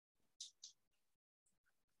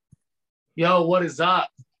Yo, what is up?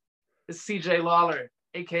 It's CJ Lawler,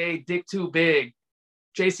 aka Dick Too Big,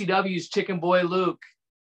 JCW's Chicken Boy Luke.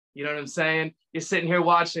 You know what I'm saying? You're sitting here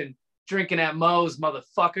watching, drinking at Moe's,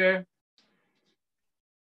 motherfucker.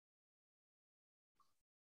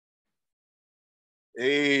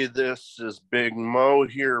 Hey, this is Big Mo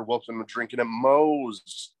here. Welcome to Drinking at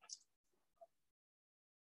Moe's.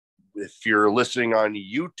 If you're listening on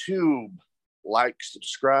YouTube, like,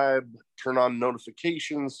 subscribe, turn on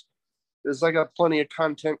notifications, because I got plenty of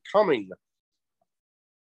content coming.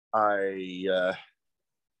 I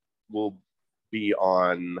will be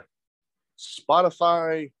on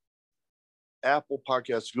Spotify, Apple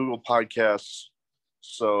Podcasts, Google Podcasts,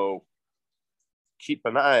 so keep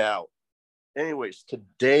an eye out. Anyways,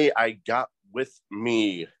 today I got with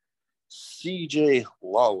me CJ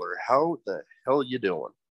Lawler. How the hell you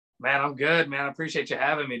doing? Man, I'm good, man. I appreciate you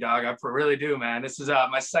having me, dog. I really do, man. This is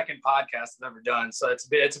my second podcast I've ever done, so it's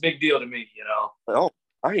a big deal to me, you know. Oh,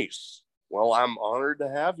 nice. Well, I'm honored to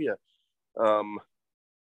have you.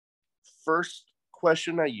 First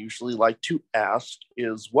question I usually like to ask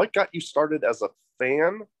is, what got you started as a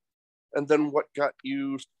fan, and then what got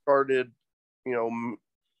you started,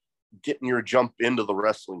 getting your jump into the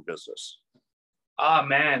wrestling business?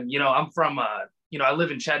 Man, I'm from I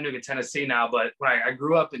live in Chattanooga, Tennessee now, but when I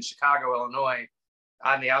grew up in Chicago, Illinois,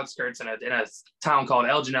 on the outskirts in a town called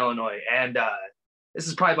Elgin, Illinois. And this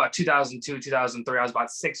is probably about 2002, 2003. I was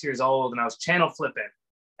about 6 years old, and I was channel flipping,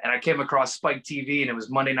 and I came across Spike TV, and it was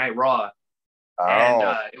Monday Night Raw. Oh. And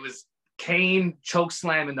it was Kane choke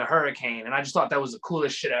slamming the Hurricane, and I just thought that was the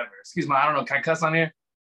coolest shit ever. Excuse me, I don't know, can I cuss on here?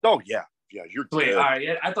 Oh, yeah. Yeah, you're good. All right,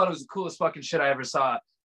 yeah, I thought it was the coolest fucking shit I ever saw.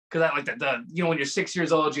 Because I like the when you're 6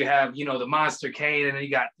 years old, you have, the monster Kane, and then you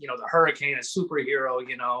got, the Hurricane, a superhero,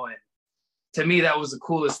 and to me, that was the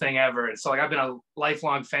coolest thing ever. And so, like, I've been a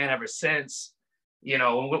lifelong fan ever since. When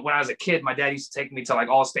I was a kid, my dad used to take me to, like,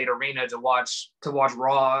 Allstate Arena to watch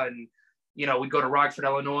Raw, and, we'd go to Rockford,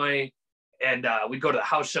 Illinois, and we'd go to the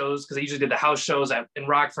house shows, because they usually did the house shows in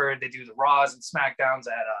Rockford. They do the Raws and SmackDowns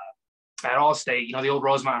at Allstate, the old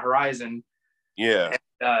Rosemont Horizon. Yeah.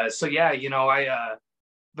 And, I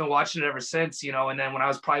been watching it ever since, and then when I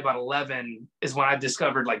was probably about 11 is when I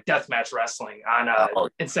discovered, like, deathmatch wrestling on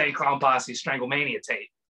Insane Clown Posse Stranglemania tape.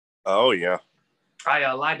 Oh, yeah. I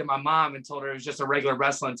lied to my mom and told her it was just a regular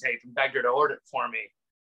wrestling tape and begged her to order it for me,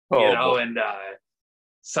 and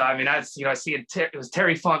so, I mean, I see it was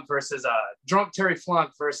Terry Funk versus drunk Terry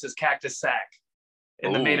Funk versus Cactus Sack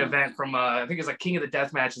in the main event from, I think it's like King of the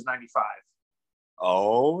Deathmatch is 95.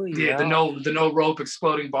 Oh, yeah. The no rope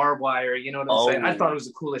exploding barbed wire, you know what I'm saying? I thought it was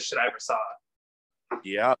the coolest shit I ever saw.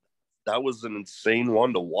 Yeah, that was an insane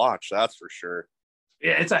one to watch, that's for sure.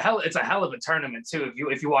 Yeah, it's a hell of a tournament too.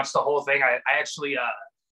 If you watch the whole thing, I actually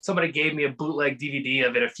somebody gave me a bootleg DVD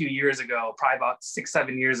of it a few years ago, probably about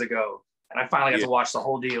 6-7 years ago, and I finally got to watch the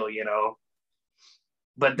whole deal,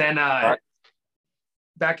 But then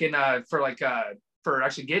back in for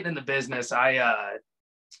actually getting in the business, I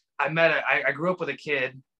grew up with a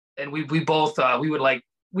kid, and we both we would like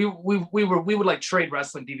trade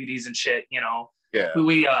wrestling DVDs and shit, Yeah.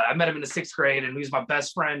 I met him in the 6th grade, and he was my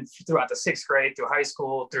best friend throughout the 6th grade, through high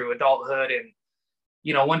school, through adulthood. And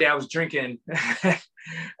one day I was drinking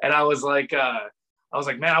and I was like,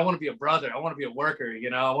 man, I want to be a brother, I want to be a worker,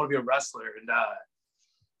 I want to be a wrestler. And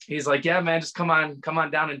he's like, yeah, man, just come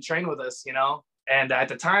on down and train with us, And at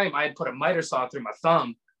the time I had put a miter saw through my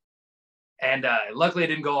thumb. And luckily it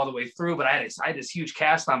didn't go all the way through, but I had this huge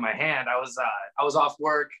cast on my hand. I was off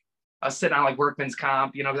work. I was sitting on, like, workman's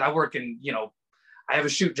comp, because I work in, I have a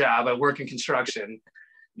shoot job. I work in construction,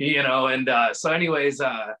 and so anyways,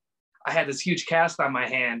 I had this huge cast on my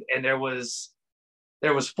hand, and there was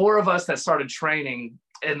 4 of us that started training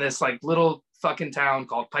in this, like, little fucking town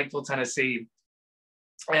called Pikeville, Tennessee.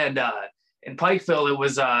 And in Pikeville, it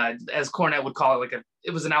was, as Cornette would call it,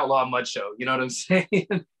 it was an outlaw mud show. You know what I'm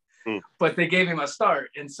saying? But they gave him a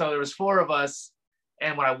start, and so there was 4 of us.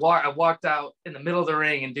 And when I walked out in the middle of the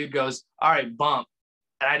ring, and dude goes, "All right, bump,"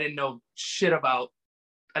 and I didn't know shit about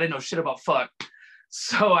fuck.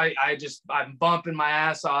 So I'm bumping my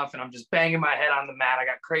ass off, and I'm just banging my head on the mat. I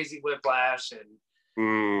got crazy whiplash,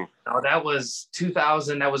 and that was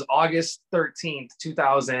 2000. That was August 13th,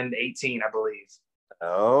 2018, I believe.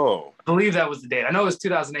 Oh, I believe that was the date. I know it was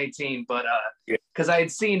 2018, but because I had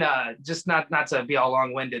seen, just not to be all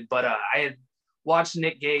long-winded, but I had watched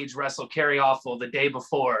Nick Gage wrestle Kerry Awful the day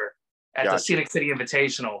before at the Scenic City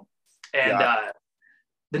Invitational, and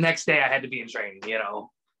the next day I had to be in training.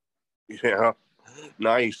 Yeah,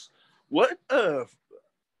 nice. What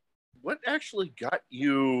actually got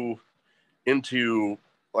you into,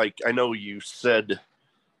 like, I know you said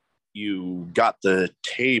you got the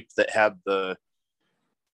tape that had the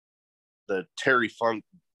Terry Funk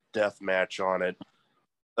death match on it.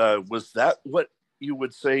 Was that what you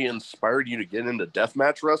would say inspired you to get into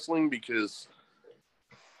deathmatch wrestling? Because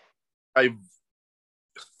I've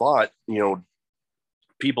thought,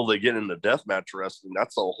 people that get into deathmatch wrestling,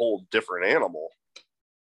 that's a whole different animal.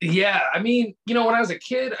 Yeah, I mean, when I was a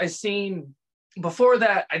kid, before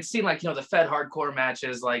that, I'd seen like, the Fed hardcore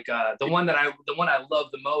matches, like the one I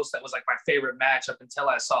loved the most, that was like my favorite match up until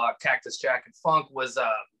I saw Cactus Jack and Funk, was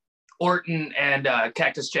Orton and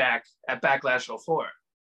Cactus Jack at Backlash 04.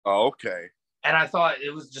 Oh, okay. And I thought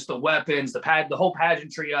it was just the weapons, the whole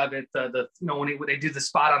pageantry of it, when they do the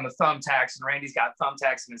spot on the thumbtacks and Randy's got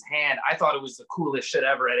thumbtacks in his hand, I thought it was the coolest shit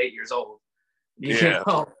ever at 8 years old. Yeah.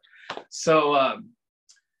 So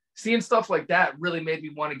seeing stuff like that really made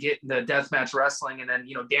me want to get into deathmatch wrestling. And then,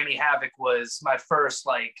 Danny Havoc was my first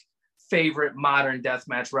like favorite modern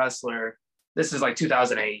deathmatch wrestler. This is like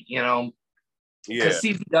 2008, because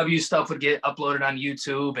CZW stuff would get uploaded on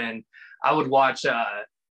YouTube, and I would watch,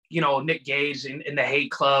 Nick Gage in the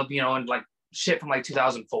Hate Club, and like shit from like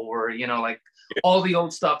 2004, all the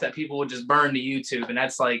old stuff that people would just burn to YouTube. And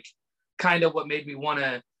that's like kind of what made me want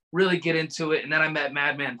to really get into it. And then I met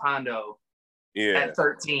Madman Pondo at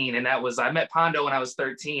 13. And I met Pondo when I was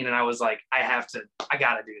 13, and I was like, I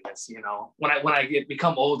gotta do this, when I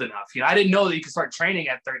become old enough. I didn't know that you could start training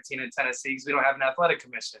at 13 in Tennessee because we don't have an athletic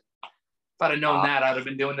commission. If I'd have known that, I'd have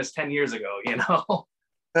been doing this 10 years ago,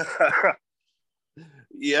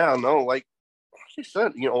 Yeah, no, like I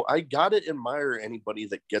said, I gotta admire anybody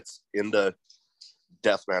that gets into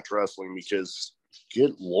deathmatch wrestling, because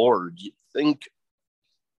good Lord, you think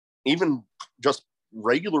even just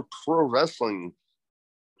regular pro wrestling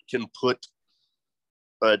can put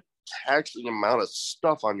a taxing amount of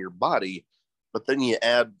stuff on your body, but then you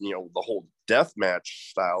add, the whole deathmatch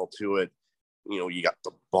style to it. You got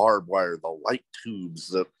the barbed wire, the light tubes,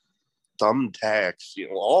 the thumbtacks,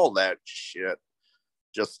 all that shit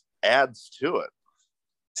just adds to it.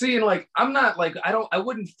 See, like, I'm not like, I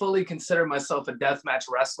wouldn't fully consider myself a deathmatch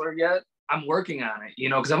wrestler yet. I'm working on it,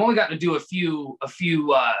 because I've only gotten to do a few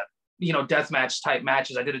deathmatch type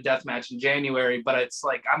matches. I did a deathmatch in January, but it's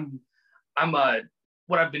like,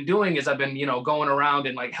 what I've been doing is I've been, going around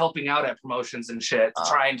and like helping out at promotions and shit to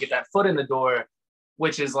try and get that foot in the door,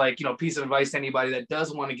 which is like, piece of advice to anybody that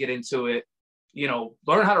does want to get into it,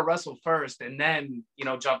 learn how to wrestle first and then,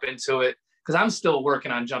 jump into it. Because I'm still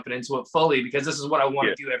working on jumping into it fully, because this is what I want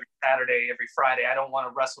to do every Saturday, every Friday. I don't want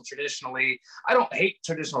to wrestle traditionally. I don't hate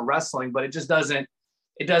traditional wrestling, but it just doesn't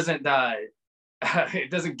it doesn't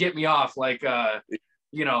get me off like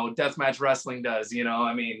deathmatch wrestling does. So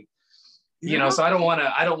I don't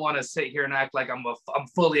want to sit here and act like I'm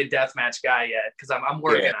fully a deathmatch guy yet, because I'm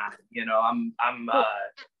working on it.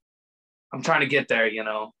 I'm trying to get there.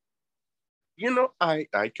 I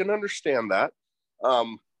can understand that.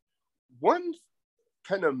 One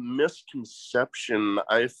kind of misconception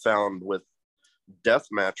I found with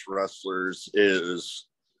deathmatch wrestlers is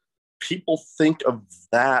people think of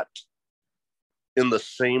that in the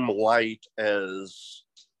same light as,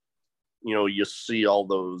 you see all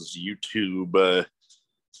those YouTube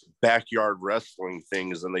backyard wrestling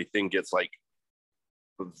things, and they think it's like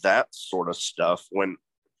that sort of stuff, when,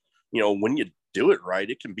 when you do it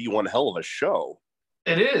right, it can be one hell of a show.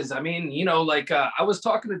 It is. I mean, I was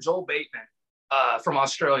talking to Joel Bateman from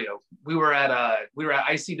Australia. We were at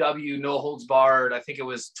ICW No Holds Barred. I think it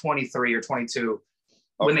was 23 or 22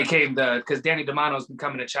 when they came because Danny D'Amano's been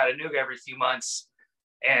coming to Chattanooga every few months,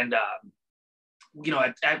 and at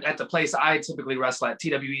the place I typically wrestle at,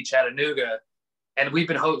 TWE Chattanooga, and we've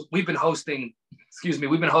been hosting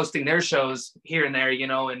their shows here and there,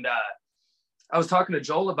 and I was talking to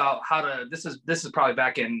Joel about this is probably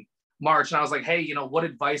back in March, and I was like, hey, what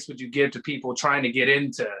advice would you give to people trying to get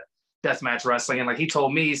into deathmatch wrestling? And like he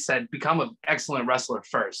told me, he said, become an excellent wrestler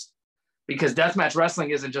first, because deathmatch wrestling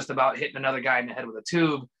isn't just about hitting another guy in the head with a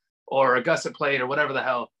tube or a gusset plate or whatever the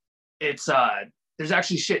hell. It's there's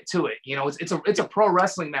actually shit to it. It's a pro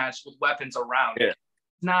wrestling match with weapons around it.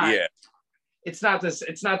 It's not this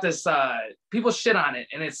people shit on it,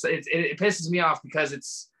 and it pisses me off,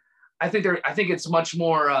 because I think it's much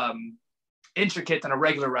more intricate than a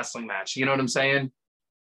regular wrestling match. You know what I'm saying?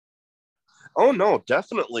 Oh no,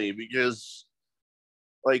 definitely, because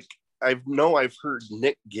like I've heard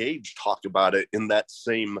Nick Gage talk about it in that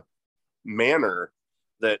same manner,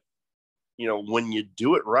 that when you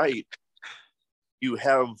do it right, you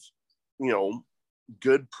have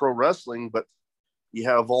good pro wrestling, but you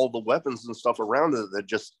have all the weapons and stuff around it that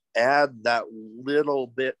just add that little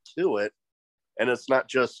bit to it, and it's not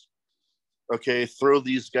just okay, throw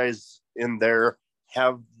these guys in there,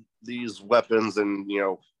 have these weapons, and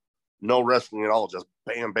no wrestling at all, just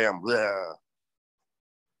bam, bam, bleh.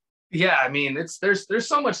 Yeah, I mean, there's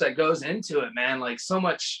so much that goes into it, man. Like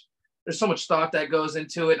there's so much thought that goes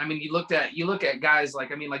into it. I mean, you look at guys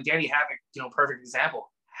like, I mean, like Danny Havoc, perfect example,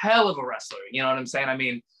 hell of a wrestler. You know what I'm saying? I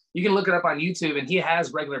mean, you can look it up on YouTube, and he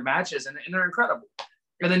has regular matches, and they're incredible.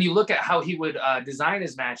 And then you look at how he would design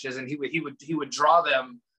his matches, and he would draw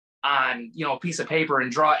them on a piece of paper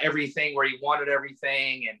and draw everything where he wanted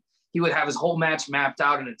everything, and he would have his whole match mapped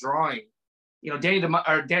out in a drawing. Danny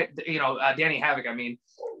Havoc. I mean,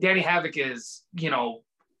 Danny Havoc is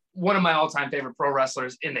one of my all-time favorite pro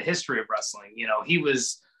wrestlers in the history of wrestling. He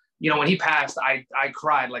was when he passed, I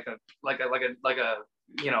cried like a like a like a like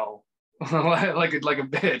a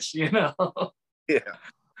bitch. Yeah.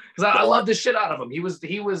 Because I love the shit out of him. He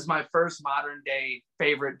was my first modern day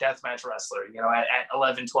favorite deathmatch wrestler, at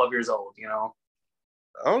 11, 12 years old,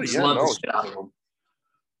 Oh, just yeah, love the shit out of him.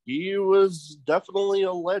 He was definitely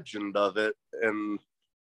a legend of it. And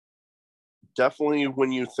definitely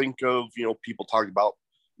when you think of, people talk about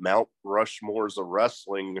Mount Rushmores of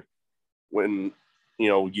wrestling, when,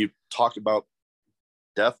 you talk about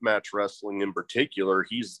deathmatch wrestling in particular,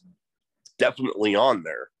 he's definitely on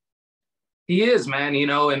there. He is, man,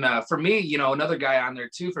 and for me, another guy on there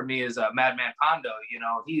too for me is Madman Pondo.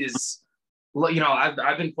 He is,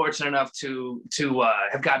 I've been fortunate enough to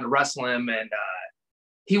have gotten to wrestle him, and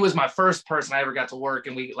he was my first person I ever got to work,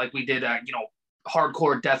 and we did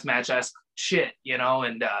hardcore deathmatch-esque shit,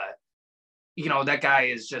 and that guy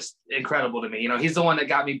is just incredible to me. He's the one that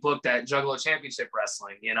got me booked at Juggalo Championship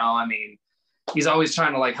Wrestling. I mean, he's always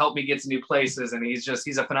trying to help me get to new places, and he's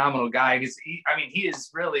a phenomenal guy. He is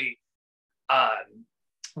really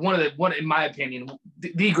one in my opinion,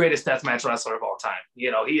 the greatest deathmatch wrestler of all time.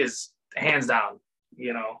 He is hands down.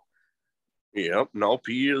 Yep. Nope.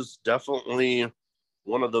 He is definitely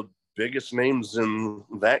one of the biggest names in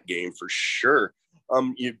that game for sure.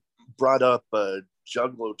 You brought up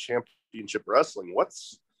Juggalo Championship Wrestling.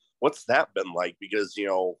 What's that been like? Because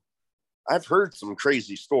I've heard some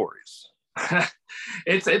crazy stories.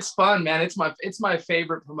 It's fun, man. It's my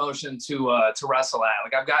favorite promotion to wrestle at.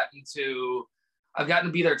 I've gotten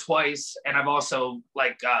to be there twice, and I've also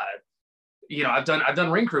I've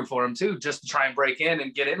done ring crew for him too, just to try and break in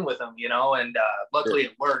and get in with him, and luckily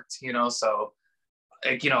it worked, so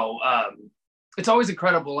it's always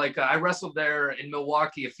incredible. I wrestled there in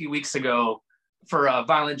Milwaukee a few weeks ago for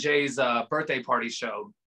Violent J's birthday party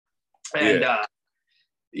show, and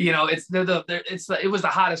it was the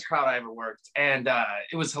hottest crowd I ever worked, and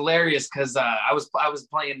it was hilarious because I was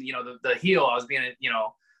playing the heel. I was being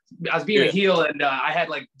a heel, and I had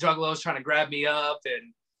juggalos trying to grab me up,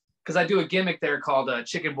 and because I do a gimmick there called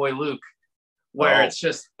Chicken Boy Luke, where it's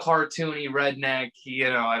just cartoony redneck.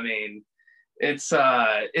 I mean, it's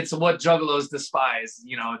what juggalos despise.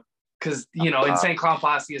 Because Insane Clown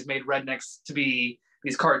Posse has made rednecks to be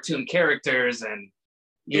these cartoon characters, and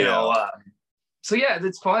so yeah,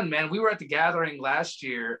 it's fun, man. We were at the Gathering last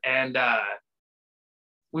year, and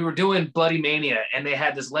we were doing Bloody Mania, and they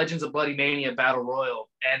had this Legends of Bloody Mania Battle Royal,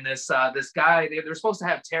 and this guy, they were supposed to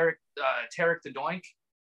have Tarek the Doink.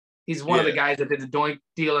 He's one of the guys that did the Doink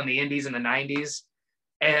deal in the Indies in the 90s,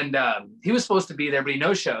 and he was supposed to be there, but he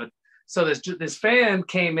no-showed. So this fan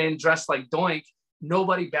came in dressed like Doink.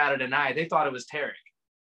 Nobody batted an eye. They thought it was Tarek.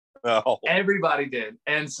 Oh. Everybody did,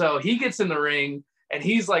 and so he gets in the ring, and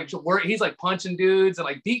he's punching dudes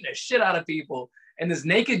and beating the shit out of people. And this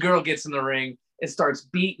naked girl gets in the ring and starts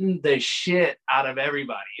beating the shit out of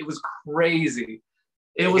everybody. It was crazy.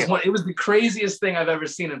 It was the craziest thing I've ever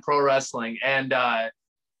seen in pro wrestling. And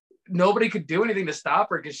nobody could do anything to stop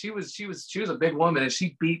her because she was a big woman, and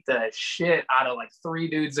she beat the shit out of 3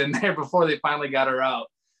 dudes in there before they finally got her out.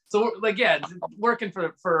 So working for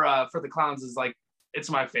the clowns is it's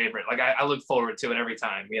my favorite. I look forward to it every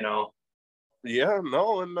time, Yeah,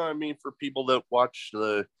 no, and I mean, for people that watch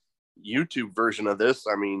the YouTube version of this,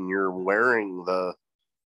 I mean, you're wearing the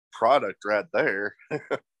product right there.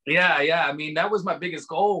 Yeah. I mean, that was my biggest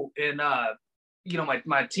goal in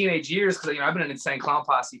my teenage years, because I've been an Insane Clown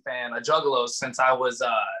Posse fan, a Juggalos, since I was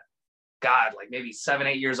maybe 7,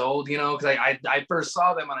 8 years old. Because I first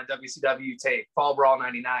saw them on a WCW tape, Fall Brawl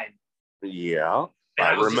 '99. Yeah, and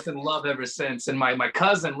I was just in love ever since. And my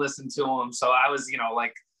cousin listened to them, so I was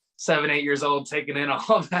 7, 8 years old, taking in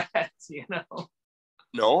all that.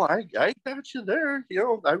 No, I got you there.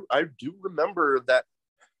 I do remember that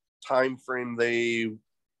time frame they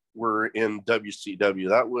were in WCW.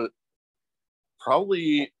 That was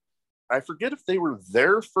probably, I forget if they were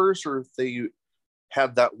there first or if they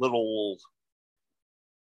had that little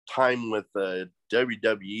time with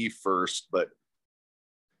WWE first, but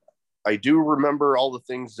I do remember all the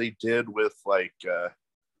things they did with like,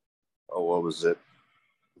 what was it?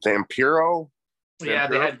 Vampiro? Yeah,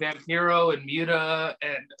 they had Vampiro and Muta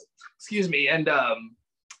and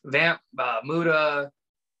Muta.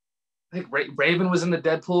 I think Raven was in the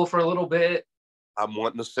Deadpool for a little bit. I'm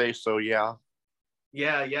wanting to say so, yeah.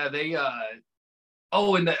 Yeah, they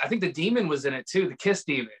and I think the Demon was in it too, the Kiss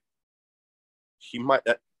Demon. He might,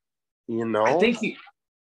 I think he.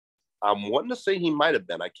 I'm wanting to say he might have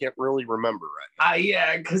been. I can't really remember right now.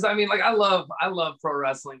 Yeah, because I mean, like I love pro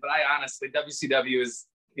wrestling, but I honestly WCW is,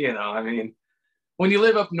 I mean, when you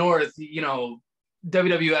live up north,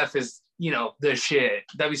 WWF is, the shit.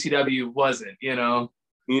 WCW wasn't,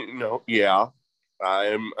 Yeah,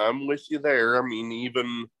 I'm with you there. I mean,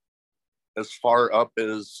 even as far up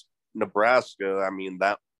as Nebraska, I mean,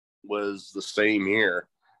 that was the same here.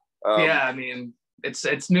 Yeah, I mean,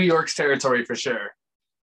 it's New York's territory for sure.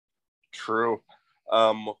 True.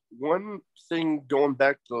 One thing going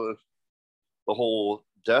back to the whole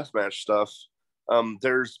deathmatch stuff,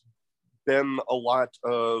 there's been a lot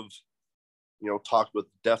of, talk with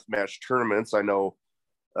deathmatch tournaments. I know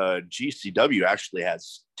GCW actually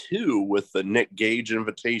has 2 with the Nick Gage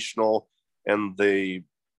Invitational, and they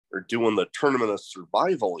are doing the Tournament of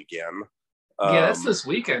Survival again. Yeah, that's this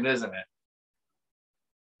weekend, isn't it?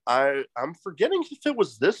 I'm forgetting if it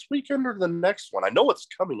was this weekend or the next one. I know it's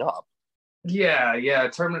coming up. Yeah,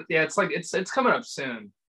 tournament. Yeah, it's like it's coming up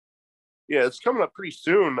soon. Yeah, it's coming up pretty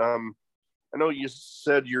soon. I know you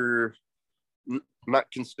said you're not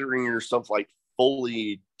considering yourself like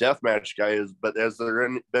fully deathmatch guys, but has there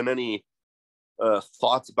been any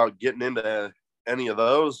thoughts about getting into any of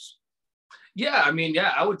those? Yeah, I mean,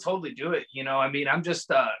 I would totally do it. I mean, I'm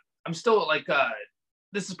just I'm still like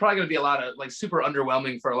this is probably going to be a lot of like super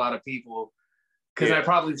underwhelming for a lot of people because I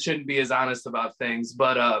probably shouldn't be as honest about things,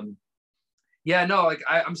 but yeah, no, like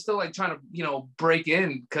I'm still like trying to break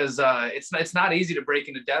in because it's not easy to break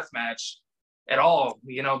into deathmatch at all,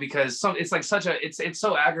 because it's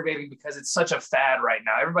so aggravating because it's such a fad right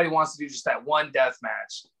now. Everybody wants to do just that one death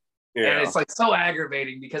match. Yeah. And it's like so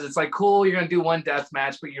aggravating because it's like, cool, you're going to do one death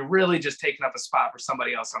match, but you're really just taking up a spot for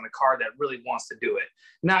somebody else on the card that really wants to do it.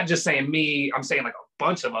 Not just saying me, I'm saying like a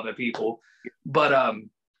bunch of other people. But I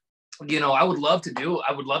would love to do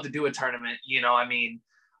a tournament, I mean,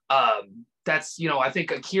 that's, I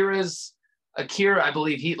think Akira, I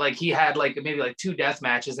believe he had like maybe like 2 death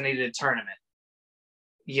matches and he did a tournament.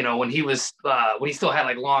 When he was when he still had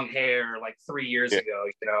like long hair like 3 years ago,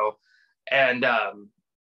 and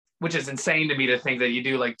which is insane to me to think that you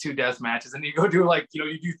do like 2 death matches and you go do like,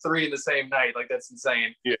 you do 3 in the same night. Like that's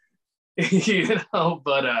insane. Yeah.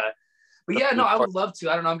 But yeah, no, I would love to.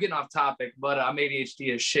 I don't know. I'm getting off topic, but I'm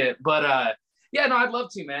ADHD as shit. But yeah, no, I'd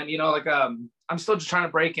love to, man. Like I'm still just trying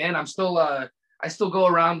to break in. I still go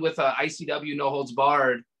around with ICW No Holds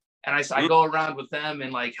Barred, and I go around with them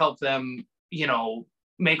and like help them,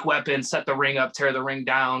 make weapons, set the ring up, tear the ring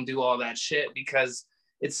down, do all that shit because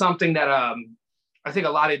it's something that I think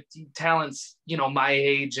a lot of talents, my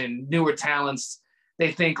age and newer talents,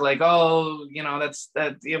 they think like, oh,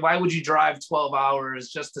 why would you drive 12 hours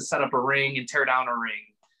just to set up a ring and tear down a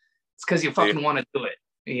ring? It's because you fucking want to do it,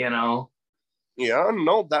 Yeah,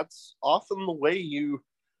 no, that's often the way you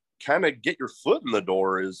kind of get your foot in the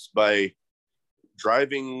door is by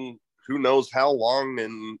driving who knows how long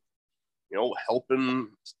and, helping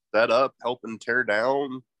set up, helping tear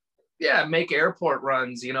down. Yeah, make airport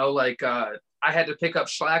runs, like I had to pick up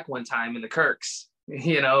Schlack one time in the Kirks,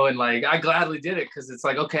 and like I gladly did it because it's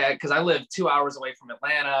like, okay, because I live 2 hours away from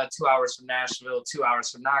Atlanta, 2 hours from Nashville, 2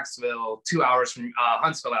 hours from Knoxville, 2 hours from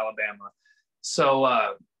Huntsville, Alabama.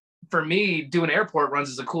 So for me, doing airport runs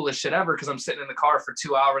is the coolest shit ever because I'm sitting in the car for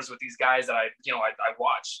 2 hours with these guys that I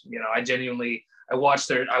watch. I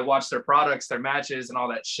watch their products, their matches, and all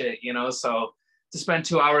that shit. So to spend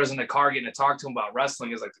 2 hours in the car getting to talk to them about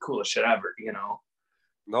wrestling is like the coolest shit ever.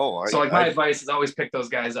 No, so like my advice is always pick those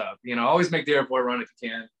guys up. Always make the airport run if you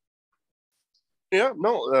can. Yeah,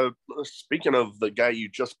 no. Speaking of the guy you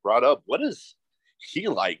just brought up, what is he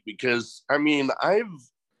like? Because I mean,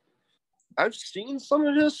 I've seen some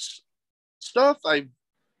of his stuff. I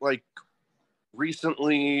like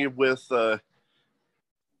recently with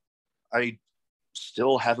I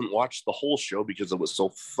still haven't watched the whole show because it was so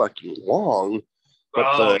fucking long.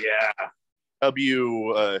 But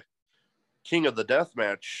King of the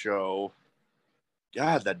Deathmatch show,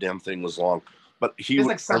 God, that damn thing was long. But it was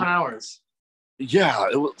like 7 hours. Yeah,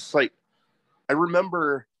 it was like, I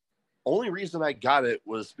remember only reason I got it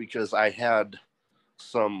was because I had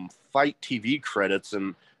some Fight TV credits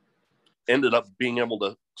and ended up being able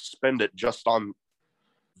to spend it just on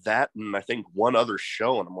that and I think one other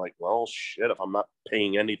show. And I'm like, well, shit, if I'm not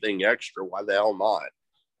paying anything extra, why the hell not?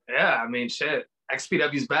 Yeah, I mean, shit.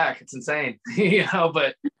 XPW's back. It's insane,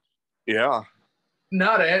 but yeah.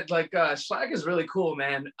 No, like Schlack is really cool,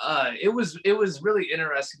 man. It was really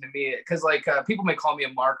interesting to me because like people may call me a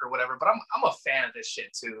mark or whatever, but I'm a fan of this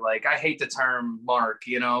shit too. Like I hate the term mark,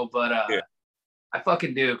 but I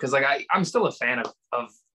fucking do because like I'm still a fan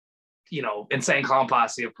of Insane Clown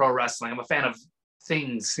Posse, of pro wrestling. I'm a fan of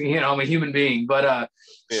things, I'm a human being. But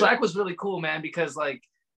Schlack was really cool, man, because like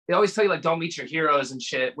they always tell you like don't meet your heroes and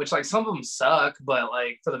shit, which like some of them suck, but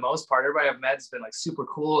like for the most part, everybody I've met has been like super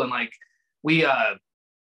cool and like. We it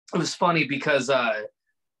was funny because the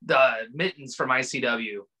Mittens from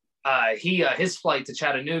ICW, his flight to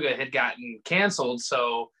Chattanooga had gotten canceled.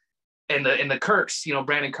 So in the Kirks,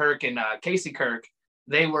 Brandon Kirk and Casey Kirk,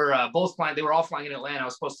 they were both flying. They were all flying in Atlanta. I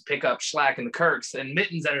was supposed to pick up Schlack and the Kirks, and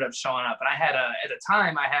Mittens ended up showing up. And I had at the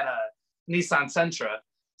time I had a Nissan Sentra,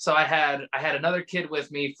 so I had another kid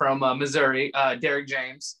with me from Missouri, Derek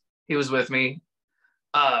James. He was with me.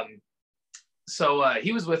 So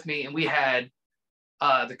he was with me, and we had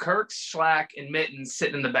the Kirks, Schlack, and Mittens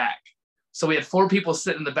sitting in the back. So we had 4 people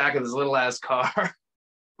sitting in the back of this little ass car.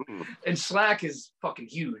 And Schlack is fucking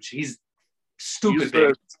huge. He's stupid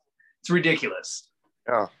big. It's ridiculous.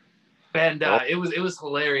 Yeah. And it was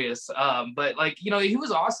hilarious. But like, he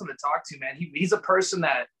was awesome to talk to, man. He's a person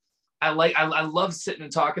that I like. I love sitting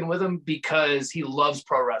and talking with him because he loves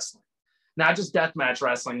pro wrestling. Not just deathmatch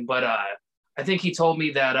wrestling, but I think he told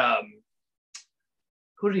me that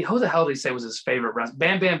who the hell did he say was his favorite wrestler?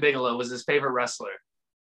 Bam Bam Bigelow was his favorite wrestler.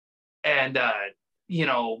 And,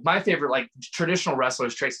 my favorite, like, traditional wrestler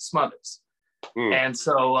is Tracy Smothers. And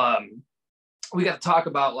so we got to talk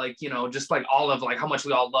about, like, just, like, all of, like, how much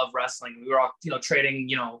we all love wrestling. We were all, trading,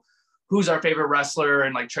 who's our favorite wrestler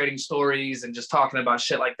and, like, trading stories and just talking about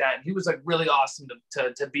shit like that. And he was, like, really awesome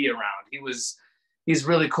to be around. He's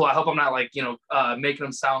really cool. I hope I'm not, like, making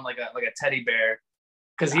him sound like a teddy bear.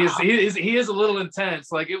 Because he is a little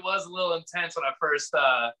intense. Like it was a little intense when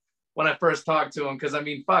I first talked to him. Because I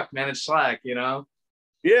mean, fuck, man, it's Schlack,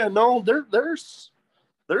 Yeah, no, there's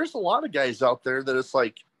a lot of guys out there that it's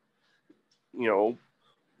like,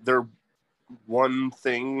 they're one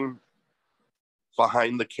thing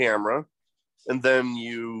behind the camera, and then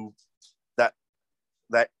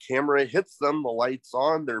that camera hits them, the lights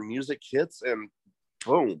on, their music hits, and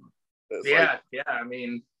boom. Yeah. I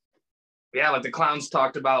mean. Yeah, like the clowns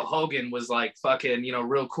talked about, Hogan was like fucking,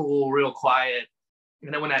 real cool, real quiet.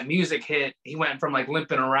 And then when that music hit, he went from like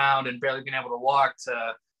limping around and barely being able to walk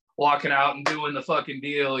to walking out and doing the fucking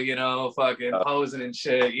deal, fucking posing and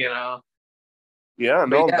shit, Yeah,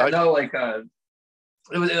 no, like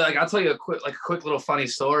it was like I'll tell you a quick little funny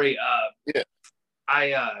story.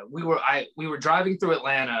 We were driving through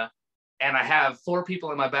Atlanta, and I have 4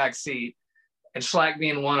 people in my back seat. And Schlack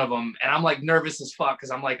being one of them. And I'm like nervous as fuck because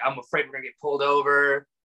I'm afraid we're gonna get pulled over.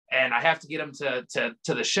 And I have to get him to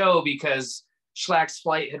the show because Schlack's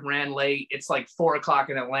flight had ran late. It's like 4:00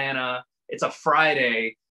 in Atlanta. It's a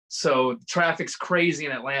Friday. So traffic's crazy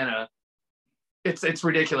in Atlanta. It's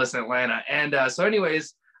ridiculous in Atlanta. And so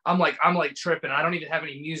anyways, I'm like tripping. I don't even have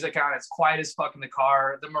any music on. It's quiet as fuck in the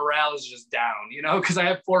car. The morale is just down, because I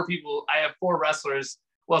have 4 people. I have 4 wrestlers.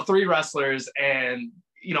 Well, 3 wrestlers, and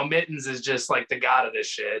Mittens is just like the god of this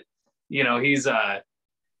shit. He's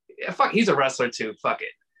he's a wrestler too. Fuck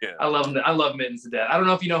it. Yeah. I love him. I love Mittens to death. I don't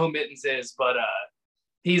know if you know who Mittens is, but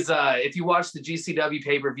he's if you watch the GCW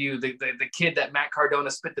pay-per-view, the kid that Matt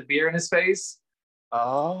Cardona spit the beer in his face.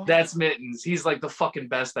 Oh, that's Mittens. He's like the fucking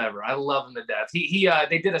best ever. I love him to death.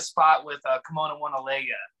 They did a spot with Kimona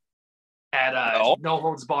Wanalega at No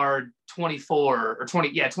Holds Barred 24 or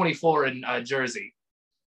 20, 24 in Jersey.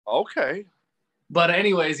 Okay. But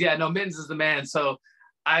anyways, yeah, no, Mittens is the man. So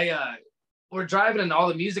we're driving and all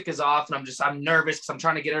the music is off, and I'm nervous because I'm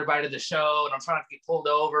trying to get everybody to the show, and I'm trying not to get pulled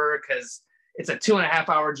over because it's a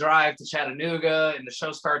 2.5-hour drive to Chattanooga, and the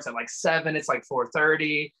show starts at like 7. It's like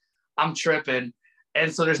 4:30. I'm tripping.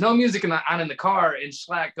 And so there's no music on in the car, and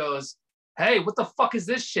Schlack goes, "Hey, what the fuck is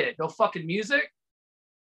this shit? No fucking music?"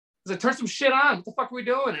 He's like, "Turn some shit on. What the fuck are we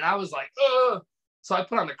doing?" And I was like, "Ugh." So I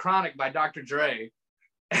put on The Chronic by Dr. Dre.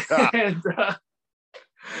 And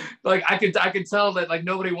like I could tell that like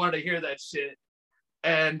nobody wanted to hear that shit.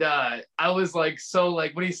 And I was like, so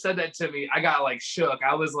like when he said that to me, I got like shook.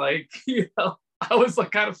 I was like, I was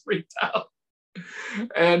like kind of freaked out.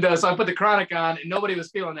 And so I put The Chronic on, and nobody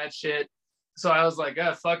was feeling that shit. So I was like,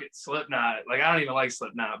 fuck it, Slipknot. Like I don't even like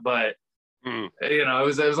Slipknot, but it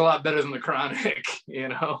was a lot better than The Chronic.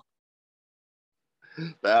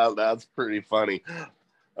 That's pretty funny.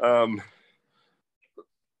 Um,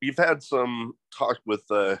 you've had some talk with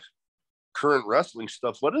current wrestling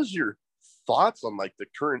stuff. What is your thoughts on like the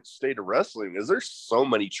current state of wrestling? Is there so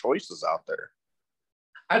many choices out there?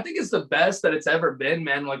 I think it's the best that it's ever been,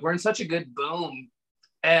 man. Like we're in such a good boom,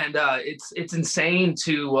 and it's insane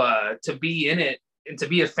to be in it and to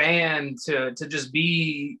be a fan, to just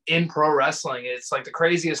be in pro wrestling. It's like the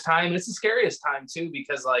craziest time, and it's the scariest time too,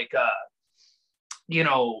 because like you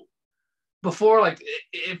know, before like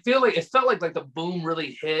it felt like the boom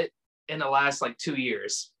really hit in the last like 2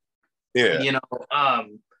 years. Yeah. You know,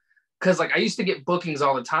 because like I used to get bookings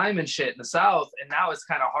all the time and shit in the South, and now it's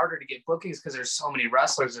kind of harder to get bookings because there's so many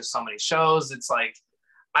wrestlers, there's so many shows. It's like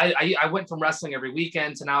I went from wrestling every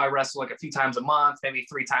weekend to now I wrestle like a few times a month, maybe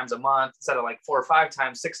 3 times a month instead of like 4 or 5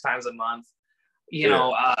 times, 6 times a month. You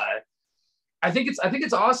know, I think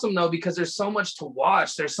it's awesome though, because there's so much to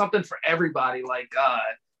watch. There's something for everybody. Like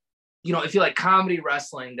you know, if you like comedy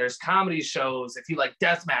wrestling, there's comedy shows. If you like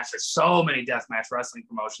deathmatch, there's so many deathmatch wrestling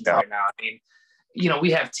promotions right now. I mean, you know, we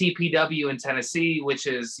have TPW in Tennessee, which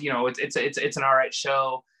is, you know, it's an all right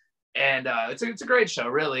show. And it's a great show,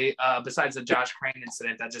 really. Besides the Josh Crane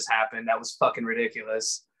incident that just happened, that was fucking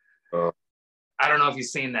ridiculous. I don't know if you've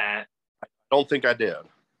seen that. I don't think I did.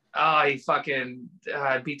 Oh, he fucking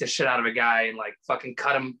beat the shit out of a guy and like fucking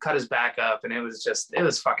cut his back up, and it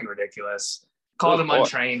was fucking ridiculous. Called him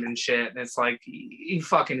untrained and shit, and it's like he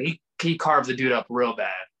carved the dude up real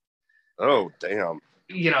bad. Oh damn.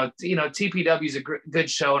 You know, TPW is a good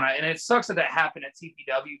show, and it sucks that happened at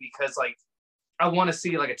TPW because like. I want to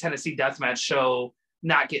see like a Tennessee deathmatch show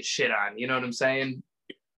not get shit on. You know what I'm saying?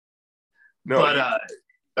 No, but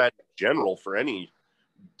that general for any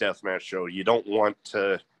deathmatch show, you don't want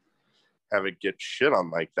to have it get shit on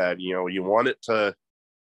like that. You know, you want it to.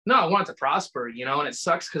 No, I want it to prosper. You know, and it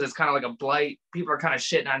sucks because it's kind of like a blight. People are kind of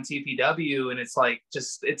shitting on TPW, and it's like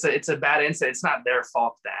just it's a bad incident. It's not their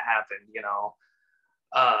fault that happened.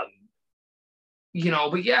 You know,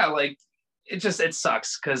 but yeah, like. It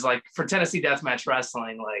sucks because like for Tennessee deathmatch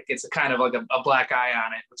wrestling, like it's a kind of like a black eye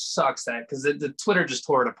on it, which sucks that because the Twitter just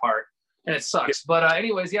tore it apart and it sucks. But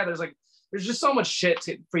anyways, yeah, there's just so much shit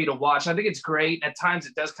for you to watch. I think it's great. At times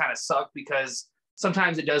it does kind of suck because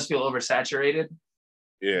sometimes it does feel oversaturated.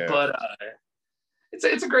 Yeah. But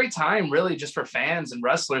it's a great time really just for fans and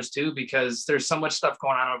wrestlers too, because there's so much stuff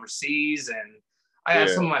going on overseas, and I have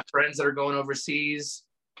some of my friends that are going overseas.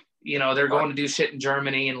 You know, they're going to do shit in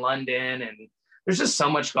Germany and London, and there's just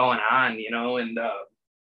so much going on, you know, and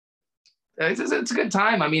it's a good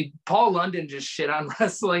time. I mean, Paul London just shit on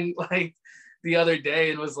wrestling like the other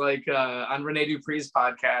day and was like on Rene Dupree's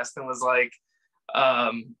podcast and was like,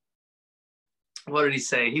 what did he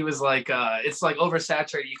say? He was like, it's like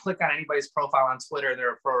oversaturated. You click on anybody's profile on Twitter and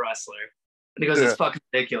they're a pro wrestler. And he goes, it's fucking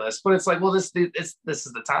ridiculous. But it's like, well, this is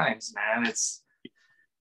the times, man. It's,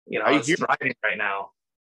 you know, it's thriving right now.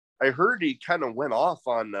 I heard he kind of went off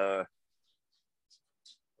on,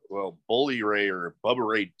 Bully Ray or Bubba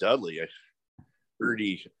Ray Dudley. I heard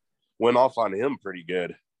he went off on him pretty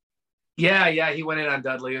good. Yeah, he went in on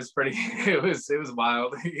Dudley. It was pretty. It was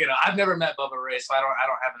wild. You know, I've never met Bubba Ray, so I don't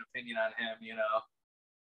have an opinion on him. You know.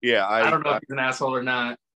 Yeah, I don't know if he's an asshole or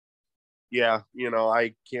not. Yeah, you know,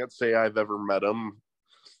 I can't say I've ever met him.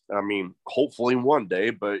 I mean, hopefully one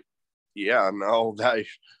day, but yeah, no, that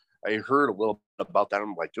I heard a little bit about that.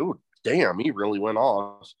 I'm like, dude, damn, he really went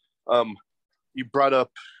off. You brought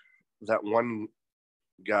up that one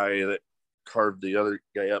guy that carved the other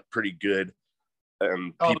guy up pretty good.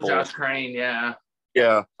 And people, Josh Crane, yeah.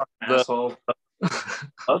 Yeah. Asshole.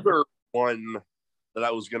 Other one that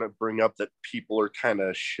I was going to bring up that people are kind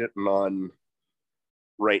of shitting on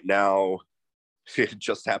right now, it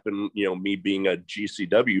just happened, you know, me being a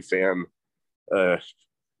GCW fan,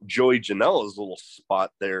 Joey Janela's little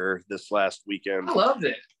spot there this last weekend. I loved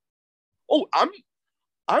it. Oh, I'm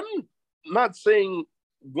not saying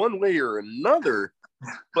one way or another,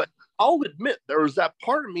 but I'll admit there was that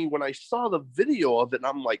part of me when I saw the video of it, and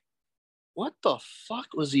I'm like, what the fuck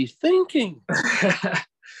was he thinking?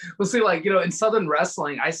 Well, see, like, you know, in Southern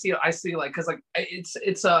wrestling, I see like, cause like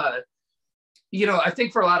it's you know, I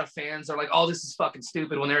think for a lot of fans, they're like, oh, this is fucking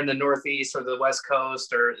stupid when they're in the Northeast or the West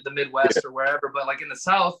Coast or the Midwest or wherever. But like in the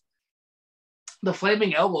South, the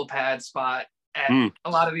flaming elbow pad spot at a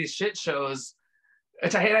lot of these shit shows,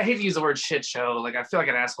 which I hate to use the word shit show. Like, I feel like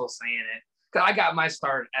an asshole saying it. Cause I got my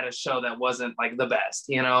start at a show that wasn't like the best,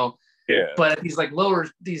 you know? Yeah. But at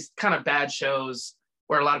these kind of bad shows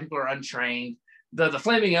where a lot of people are untrained, the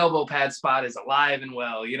flaming elbow pad spot is alive and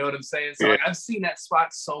well. You know what I'm saying? So like, I've seen that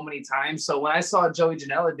spot so many times. So when I saw Joey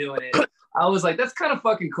Janela doing it, I was like, that's kind of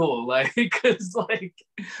fucking cool. Like, cause like,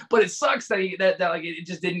 but it sucks that like, it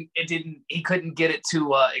just he couldn't get it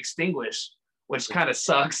to extinguish, which kind of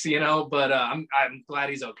sucks, but I'm glad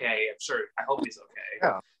he's okay. I'm sure, I hope he's okay.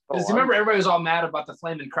 Yeah. Because remember, everybody was all mad about the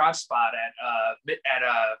flaming crotch spot at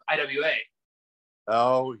IWA.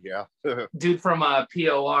 Oh yeah. Dude from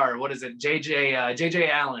POR, what is it? JJ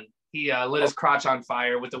Allen. He lit his crotch on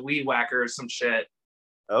fire with a weed whacker or some shit.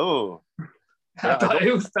 Oh. I thought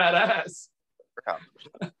it was badass.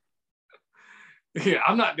 Yeah. Yeah,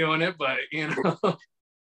 I'm not doing it, but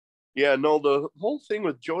Yeah, no, the whole thing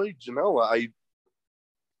with Joey Janela,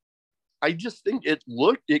 I just think it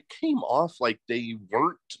came off like they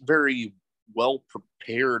weren't very well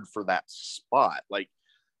prepared for that spot. Like,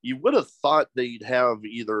 you would have thought they'd have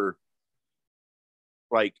either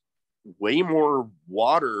like way more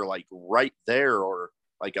water like right there, or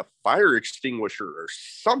like a fire extinguisher or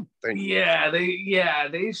something. Yeah,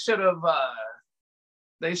 they should have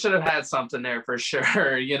had something there for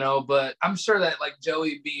sure, but I'm sure that like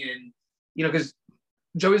Joey being, because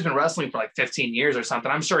Joey's been wrestling for like 15 years or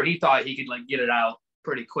something. I'm sure he thought he could like get it out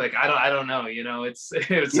pretty quick. I don't know, I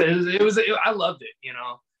loved it,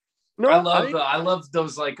 No, I love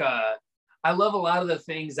those like I love a lot of the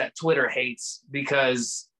things that Twitter hates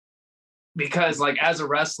because like as a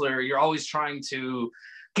wrestler, you're always trying to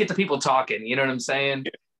get the people talking, you know what I'm saying?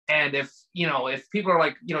 And if people are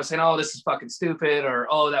like, saying, oh, this is fucking stupid, or,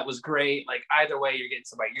 oh, that was great, like either way, you're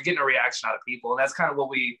getting a reaction out of people. And that's kind of what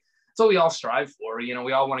we all strive for. We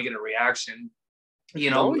all want to get a reaction,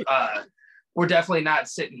 we're definitely not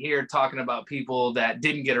sitting here talking about people that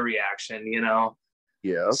didn't get a reaction,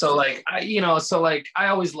 Yeah. So like, I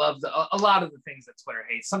always love a lot of the things that Twitter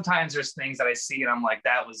hates. Sometimes there's things that I see and I'm like,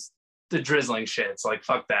 that was the drizzling shit. It's like,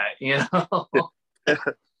 fuck that, Yeah.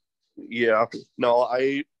 No,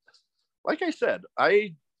 like I said,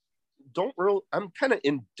 I'm kind of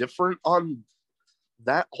indifferent on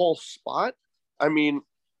that whole spot. I mean,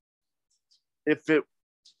 if it,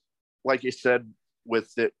 like you said,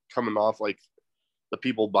 with it coming off like the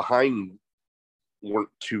people behind weren't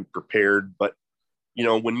too prepared, but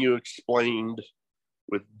when you explained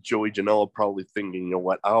with Joey Janela probably thinking,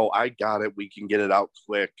 what, oh, I got it, we can get it out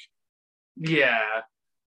quick. Yeah.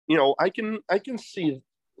 I can see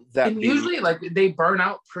that. And usually like they burn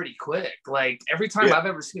out pretty quick. Like every time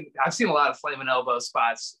I've seen a lot of flaming elbow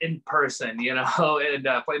spots in person, and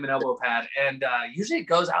flaming elbow pad, and usually it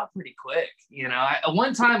goes out pretty quick.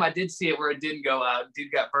 One time I did see it where it didn't go out.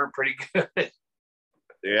 Dude got burnt pretty good.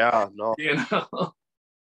 Yeah, no.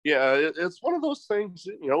 Yeah, it's one of those things,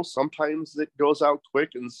 sometimes it goes out quick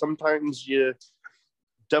and sometimes you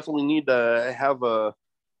definitely need to have a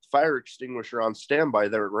fire extinguisher on standby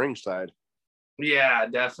there at ringside. Yeah,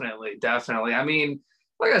 definitely. I mean,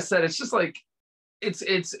 like I said, it's just like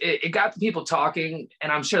it got the people talking,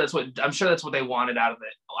 and I'm sure that's what they wanted out of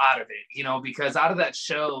it, because out of that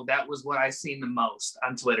show, that was what I seen the most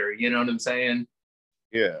on Twitter. You know what I'm saying?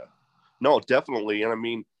 Yeah. No, definitely. And I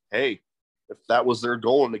mean, hey, if that was their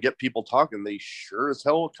goal and to get people talking, they sure as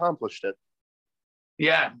hell accomplished it.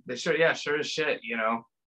 Yeah, they sure. Yeah, sure as shit.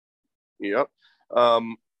 Yep.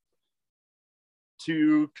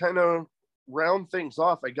 To kind of round things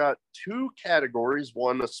off, I got two categories,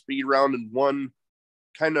 one a speed round and one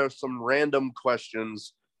kind of some random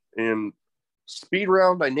questions. In speed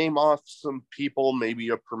round, I name off some people, maybe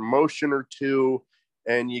a promotion or two,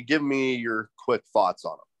 and you give me your quick thoughts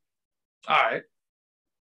on them. All right.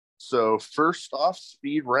 So first off,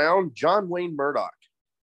 speed round, John Wayne Murdoch.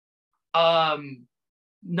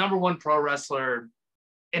 Number one pro wrestler,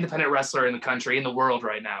 independent wrestler in the country, in the world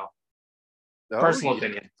right now. Personal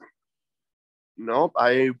opinion. Nope,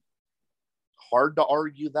 hard to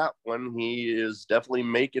argue that one. He is definitely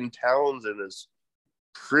making towns and is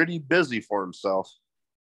pretty busy for himself.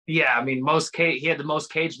 Yeah, I mean, he had the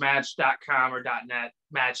most cagematch.com or .net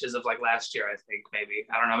matches of like last year, I think, maybe.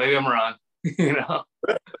 I don't know, maybe I'm wrong.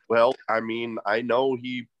 Well, I mean, I know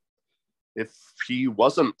if he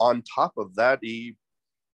wasn't on top of that, he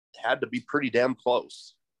had to be pretty damn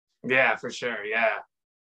close. Yeah, for sure. Yeah.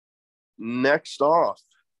 Next off,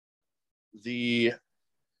 you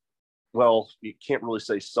can't really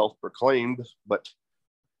say self-proclaimed, but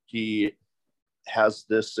he has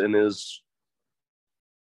this in his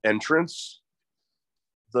entrance.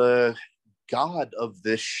 The god of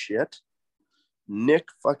this shit, Nick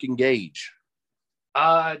fucking Gage.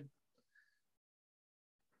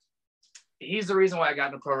 He's the reason why I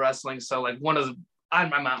got into pro wrestling. So like on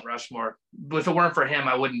my Mount Rushmore. If it weren't for him,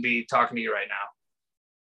 I wouldn't be talking to you right now.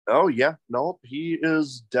 Oh yeah, no, he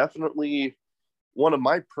is definitely one of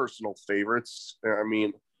my personal favorites. I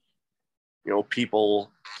mean,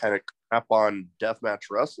 people kind of crap on deathmatch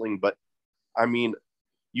wrestling, but I mean,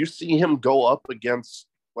 you see him go up against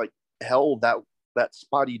like hell that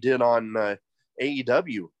spot he did on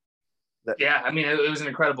AEW. Yeah, I mean, it was an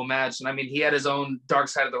incredible match, and I mean, he had his own Dark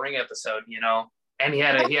Side of the Ring episode, and he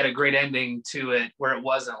had a great ending to it where it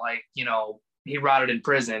wasn't like he rotted in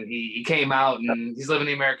prison. He came out and he's living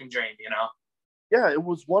the American dream. Yeah, it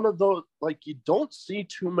was one of those, like, you don't see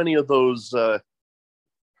too many of those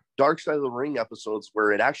Dark Side of the Ring episodes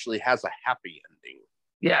where it actually has a happy ending.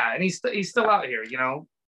 Yeah, and he's still out here.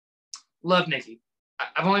 Love Nikki.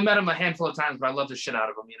 I've only met him a handful of times, but I love the shit out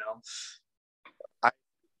of him.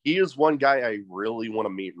 He is one guy I really want to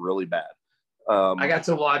meet really bad. I got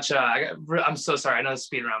to watch. I'm so sorry. I know it's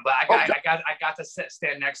speed round, but I got to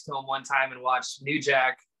stand next to him one time and watch New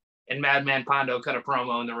Jack and Madman Pondo cut a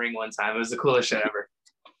promo in the ring one time. It was the coolest shit ever.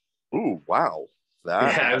 Ooh, wow!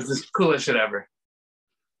 It was the coolest shit ever.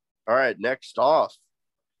 All right, next off,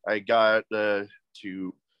 I got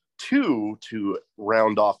two to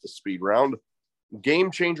round off the speed round. Game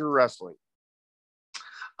Changer Wrestling.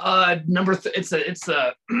 It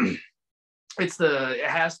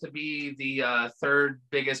has to be the third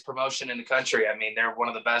biggest promotion in the country. I mean, they're one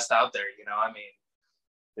of the best out there.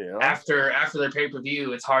 Yeah. After their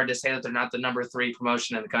pay-per-view, it's hard to say that they're not the number 3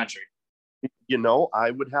 promotion in the country.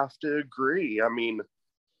 I would have to agree. I mean,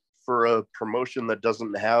 for a promotion that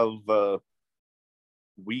doesn't have a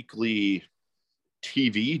weekly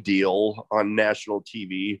TV deal on national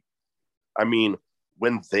TV, I mean,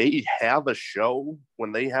 when they have a show,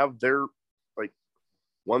 when they have their like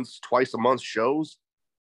twice a month shows,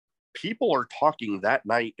 people are talking that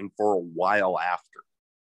night and for a while after.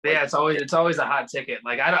 Yeah, it's always a hot ticket.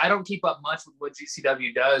 Like I don't keep up much with what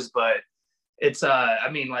GCW does, but it's I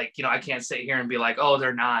mean, like, I can't sit here and be like, oh,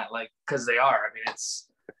 they're not, like, because they are. I mean,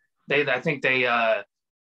 I think they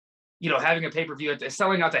having a pay-per-view,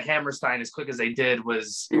 selling out to Hammerstein as quick as they did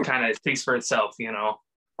was kind of speaks for itself.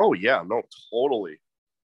 Oh yeah, no, totally.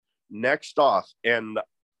 Next off, and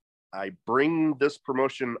I bring this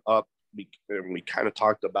promotion up, and we kind of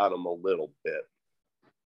talked about them a little bit,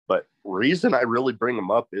 but reason I really bring them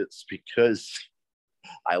up is because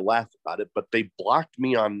I laugh about it, but they blocked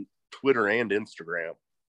me on Twitter and Instagram.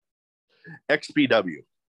 XPW.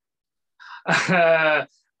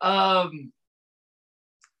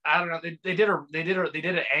 I don't know. They did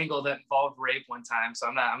an angle that involved rape one time, so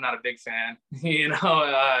I'm not a big fan.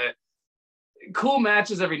 Cool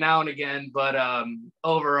matches every now and again, but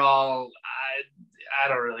overall, I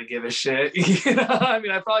don't really give a shit. I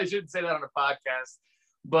mean, I probably shouldn't say that on a podcast,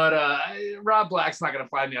 but Rob Black's not gonna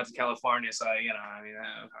fly me out to California, so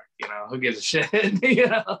who gives a shit?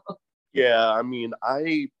 Yeah, I mean,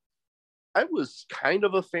 I was kind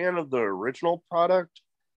of a fan of the original product,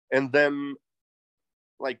 and then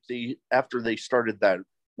after they started that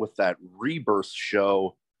with that Rebirth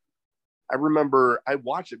show, I remember I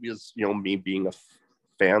watched it because, me being a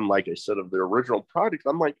fan, like I said, of the original product,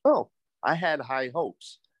 I'm like, oh, I had high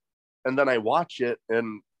hopes. And then I watch it,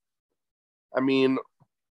 and I mean,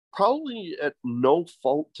 probably at no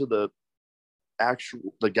fault to the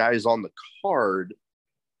guys on the card,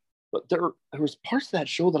 but there was parts of that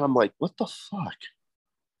show that I'm like, what the fuck?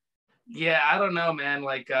 Yeah, I don't know, man.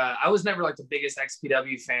 Like, I was never like the biggest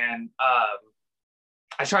XPW fan.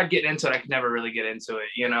 I tried getting into it. I could never really get into it.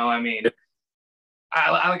 I mean,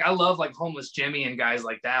 I love like Homeless Jimmy and guys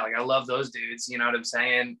like that. Like, I love those dudes. You know what I'm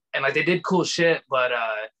saying? And like, they did cool shit. But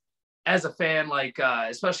as a fan, like,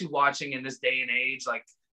 especially watching in this day and age, like,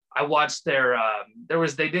 I watched their I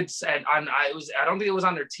don't think it was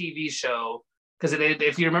on their TV show, because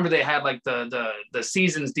if you remember, they had like the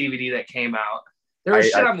seasons DVD that came out. There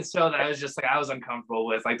was shit on the show that I was just like, I was uncomfortable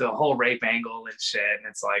with, like the whole rape angle and shit. And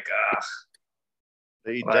it's like,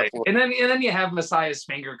 and then you have Messiah's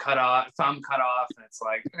thumb cut off, and it's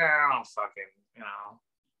like, I don't fucking,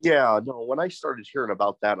 Yeah, no. When I started hearing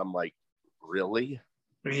about that, I'm like, really?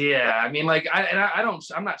 Yeah, I mean, like,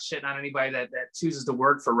 I'm not shitting on anybody that chooses to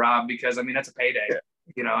work for Rob, because I mean, that's a payday.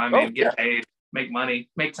 Yeah. Get paid, make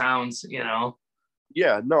money, make towns.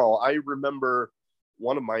 Yeah, no. I remember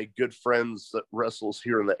one of my good friends that wrestles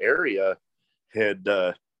here in the area had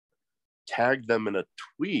tagged them in a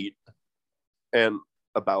tweet and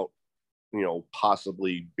about,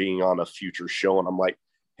 possibly being on a future show. And I'm like,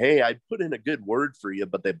 hey, I put in a good word for you,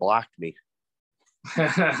 but they blocked me.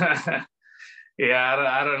 Yeah,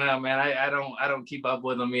 I don't know, man. I don't keep up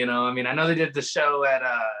with them. I mean, I know they did the show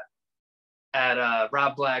at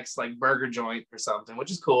Rob Black's like burger joint or something, which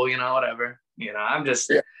is cool. Whatever. I'm just.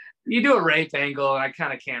 Yeah. You do a rape angle, and I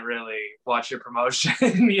kind of can't really watch your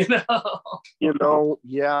promotion,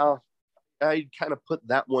 yeah. I kind of put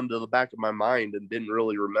that one to the back of my mind and didn't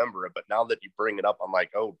really remember it. But now that you bring it up, I'm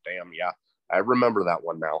like, oh damn, yeah, I remember that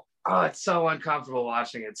one now. Oh, it's so uncomfortable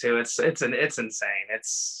watching it too. It's insane.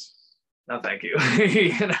 It's no, thank you.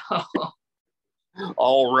 You know.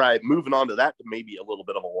 All right, moving on to that to maybe a little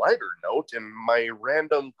bit of a lighter note in my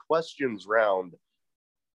random questions round.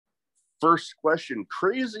 First question: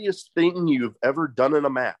 craziest thing you've ever done in a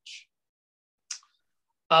match?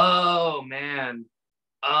 Oh man,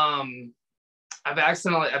 I've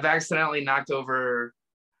accidentally knocked over.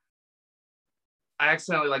 I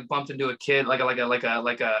accidentally like bumped into a kid,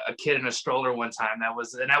 a kid in a stroller one time. That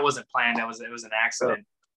wasn't planned. It was an accident.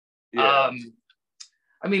 Yeah.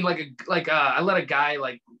 I mean, I let a guy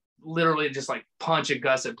like literally just like punch a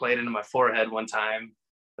gusset plate into my forehead one time.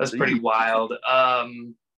 That's pretty wild.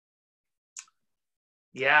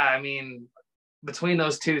 Yeah, I mean, between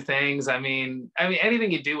those two things, I mean,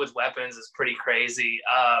 anything you do with weapons is pretty crazy.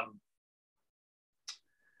 I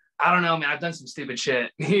don't know, man. I've done some stupid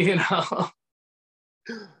shit, you know.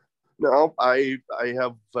 No, I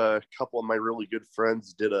have a couple of my really good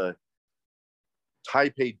friends did a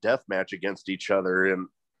Taipei death match against each other, and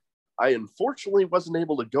I unfortunately wasn't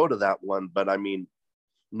able to go to that one. But I mean,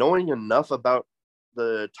 knowing enough about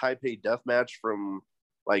the Taipei death match from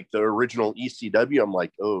like the original ECW, I'm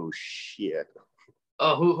like, oh shit.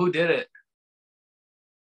 Oh, who did it?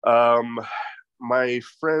 My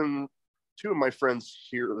friend, two of my friends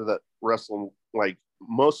here that wrestle like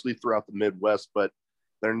mostly throughout the Midwest, but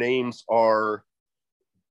their names are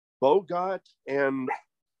Bogot and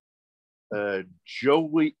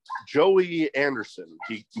Joey Anderson.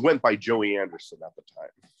 He went by Joey Anderson at the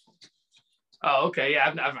time. Oh, okay. Yeah,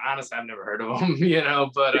 I've honestly I've never heard of him, you know,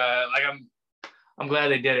 but like I'm glad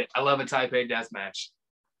they did it. I love a Taipei death match.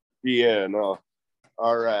 Yeah, no.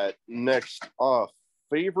 All right. Next off,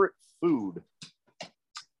 favorite food.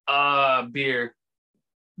 Beer.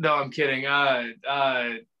 No, I'm kidding. I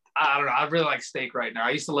don't know. I really like steak right now.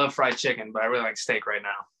 I used to love fried chicken, but I really like steak right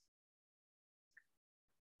now.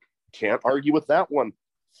 Can't argue with that one.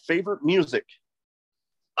 Favorite music.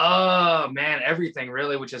 Oh man, everything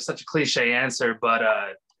really, which is such a cliche answer, but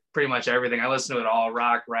pretty much everything. I listen to it all,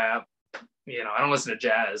 rock, rap. You know, I don't listen to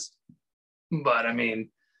jazz, but I mean,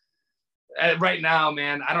 right now,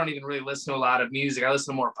 man, I don't even really listen to a lot of music. I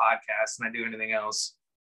listen to more podcasts than I do anything else.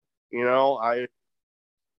 You know,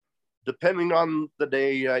 depending on the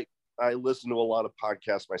day, I listen to a lot of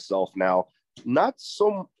podcasts myself now. Not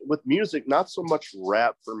so with music, not so much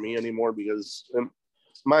rap for me anymore, because in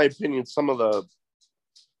my opinion, some of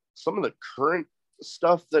the current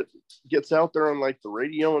stuff that gets out there on like the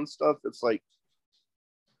radio and stuff, it's like,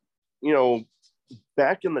 you know,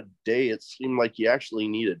 back in the day, it seemed like you actually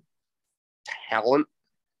needed talent,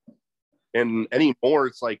 and anymore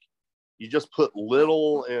it's like you just put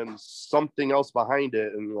little and something else behind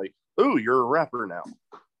it, and like, ooh, you're a rapper now.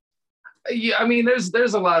 Yeah, I mean, there's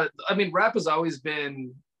a lot of, I mean, rap has always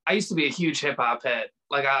been, I used to be a huge hip hop head.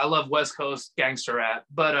 Like I love West Coast gangster rap,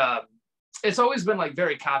 but it's always been like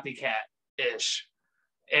very copycat-ish.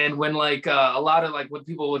 And when like a lot of like what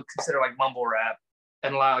people would consider like mumble rap,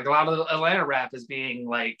 and a lot of Atlanta rap is being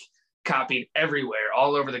like copied everywhere,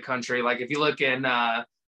 all over the country. Like if you look in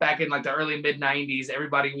back in like the early mid 90s,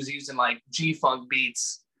 everybody was using like G-funk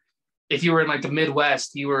beats. If you were in like the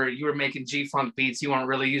Midwest, you were making G-funk beats. You weren't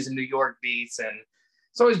really using New York beats, and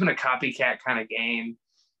it's always been a copycat kind of game.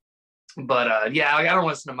 But yeah, like, I don't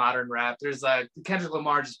listen to modern rap. There's Kendrick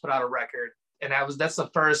Lamar just put out a record, and that's the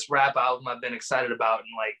first rap album I've been excited about in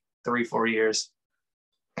like 3-4 years.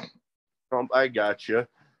 I got you.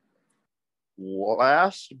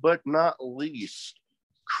 Last but not least,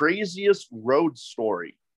 craziest road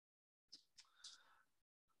story.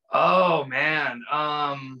 Oh man,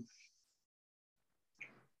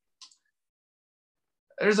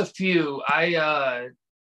 there's a few. I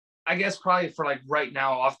guess probably for like right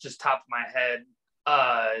now, off just top of my head,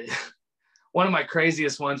 one of my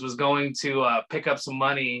craziest ones was going to pick up some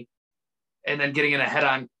money and then getting in a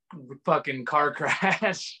head-on fucking car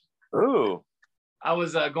crash. Oh. I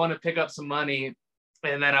was going to pick up some money,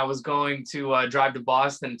 and then I was going to drive to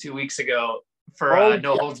Boston 2 weeks ago for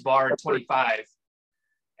No Holds Barred 25.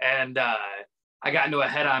 And I got into a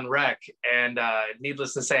head-on wreck, and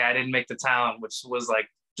needless to say, I didn't make the town, which was like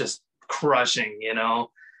just crushing, you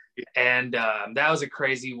know? And that was a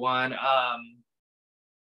crazy one. I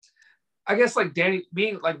guess like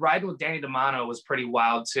riding with Danny DeMano was pretty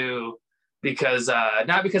wild too, because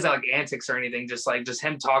not because I like antics or anything, just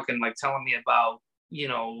him talking, like telling me about, you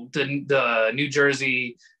know, the New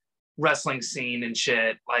Jersey wrestling scene and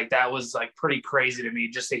shit. Like that was like pretty crazy to me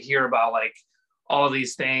just to hear about like all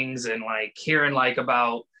these things, and like hearing like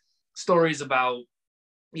about stories about,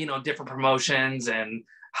 different promotions and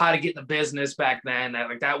how to get in the business back then.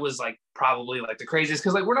 That was like probably like the craziest.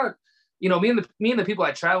 Cause like, we're not, me and the people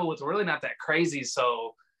I travel with, we're really not that crazy.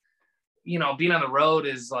 So, being on the road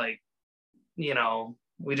is like, we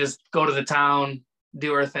just go to the town,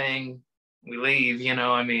 do our thing, we leave,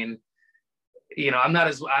 I'm not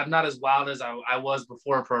as wild as I was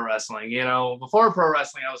before pro wrestling. Before pro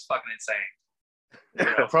wrestling, I was fucking insane.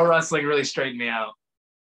 Pro wrestling really straightened me out.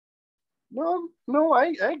 Well, no,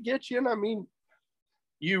 I get you. And I mean,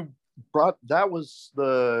 that was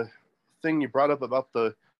the thing you brought up about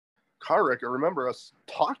the car wreck. I remember us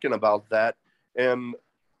talking about that. And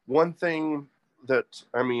one thing that,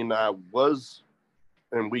 and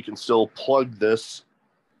we can still plug this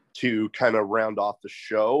to kind of round off the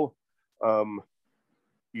show. It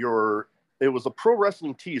was a pro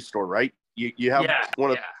wrestling tees store, right? You have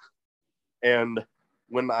one of, and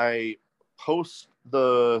when I post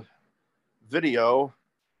the video,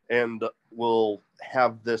 and we'll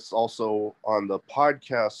have this also on the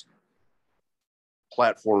podcast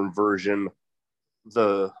platform version,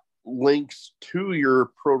 the links to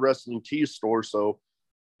your pro wrestling tees store, so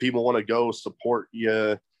people want to go support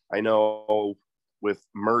you. I know with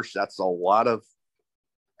merch, that's a lot of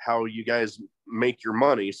how you guys make your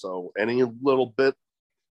money. So any little bit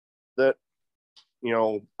that,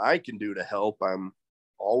 I can do to help, I'm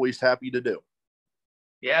always happy to do.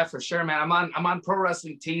 Yeah, for sure, man. I'm on Pro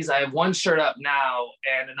Wrestling Tees. I have one shirt up now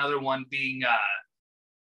and another one being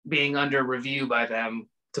under review by them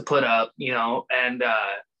to put up,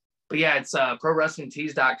 but yeah, it's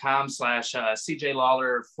prowrestlingtees.com/CJ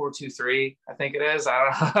Lawler 423. I think it is.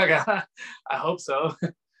 I don't know. I hope so.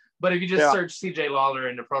 But if you just search CJ Lawler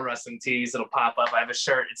into Pro Wrestling Tees, it'll pop up. I have a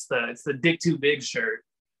shirt. It's the Dick Too Big shirt,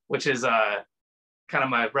 which is kind of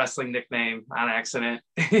my wrestling nickname on accident.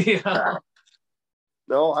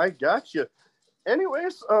 No, I got you.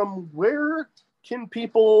 Anyways, where can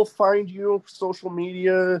people find you, social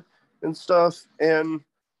media and stuff? And,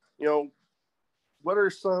 what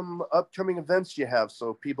are some upcoming events you have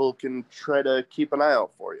so people can try to keep an eye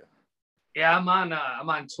out for you? Yeah, I'm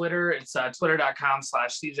on Twitter. It's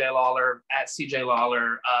twitter.com/CJ Lawler, @CJ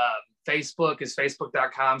Lawler. Facebook is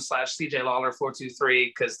facebook.com/CJ Lawler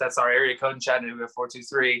 423, because that's our area code in Chattanooga,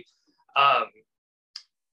 423.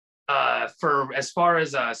 For as far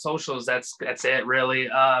as socials, that's it really.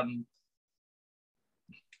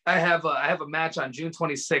 I have a match on June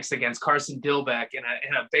 26th against Carson Dilbeck in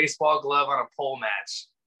a baseball glove on a pole match.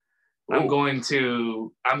 Ooh. I'm going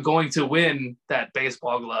to win that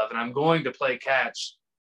baseball glove, and I'm going to play catch.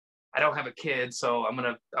 I don't have a kid, so I'm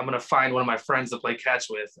gonna find one of my friends to play catch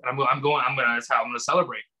with. And that's how I'm gonna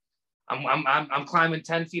celebrate. I'm climbing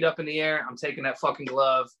 10 feet up in the air. I'm taking that fucking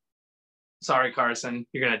glove. Sorry, Carson,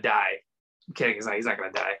 you're gonna die. I'm kidding. He's not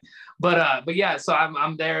gonna die. But yeah. So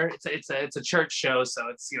I'm there. It's a church show, so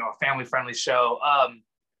it's a family friendly show.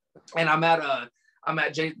 And I'm at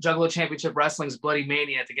Juggalo Championship Wrestling's Bloody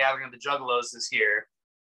Mania at the Gathering of the Juggalos this year,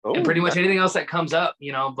 and pretty much anything else that comes up,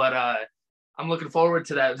 But I'm looking forward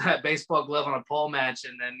to that baseball glove on a pole match,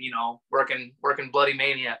 and then working Bloody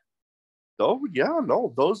Mania. Oh yeah,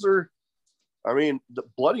 no, those are. The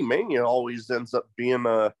Bloody Mania always ends up being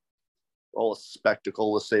a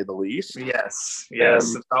spectacle, to say the least. Yes,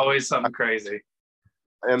 it's always something crazy.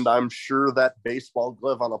 And I'm sure that baseball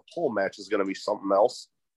glove on a pole match is going to be something else.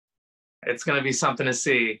 It's going to be something to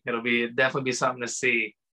see. It'll definitely be something to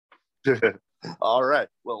see. All right.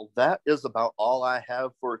 Well, that is about all I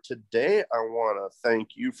have for today. I want to thank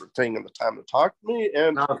you for taking the time to talk to me.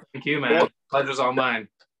 And thank you, man. Pleasure's all mine.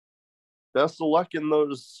 Best of luck in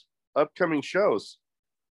those upcoming shows.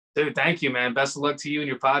 Dude, thank you, man. Best of luck to you and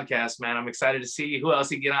your podcast, man. I'm excited to see who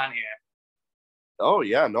else you get on here. Oh,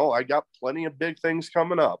 yeah. No, I got plenty of big things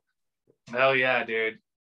coming up. Hell yeah, dude.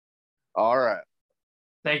 All right.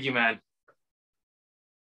 Thank you, man.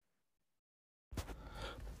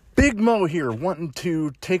 Big Mo here, wanting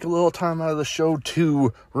to take a little time out of the show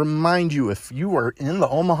to remind you, if you are in the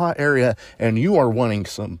Omaha area and you are wanting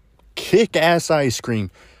some kick-ass ice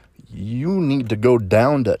cream, you need to go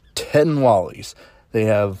down to Ted and Wally's. They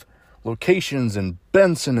have locations in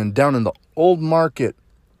Benson and down in the Old Market.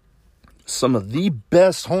 Some of the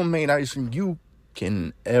best homemade ice cream you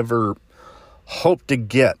can ever hope to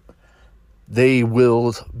get. They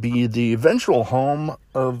will be the eventual home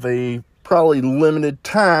of a probably limited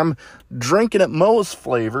time Drinkin' at Mo's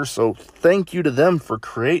flavor, so thank you to them for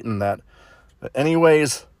creating that. But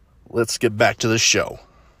anyways, let's get back to the show.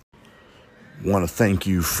 Want to thank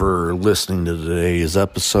you for listening to today's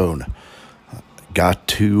episode. Got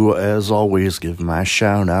to, as always, give my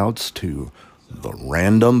shout outs to the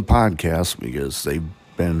Random Podcast, because they've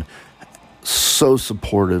been so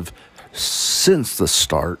supportive since the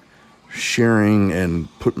start, sharing and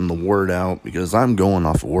putting the word out, because I'm going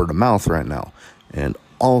off of word of mouth right now. And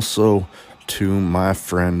also to my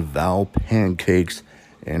friend Val Pancakes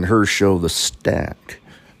and her show, The Stack.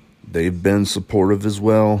 They've been supportive as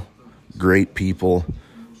well. Great people.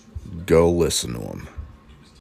 Go listen to them.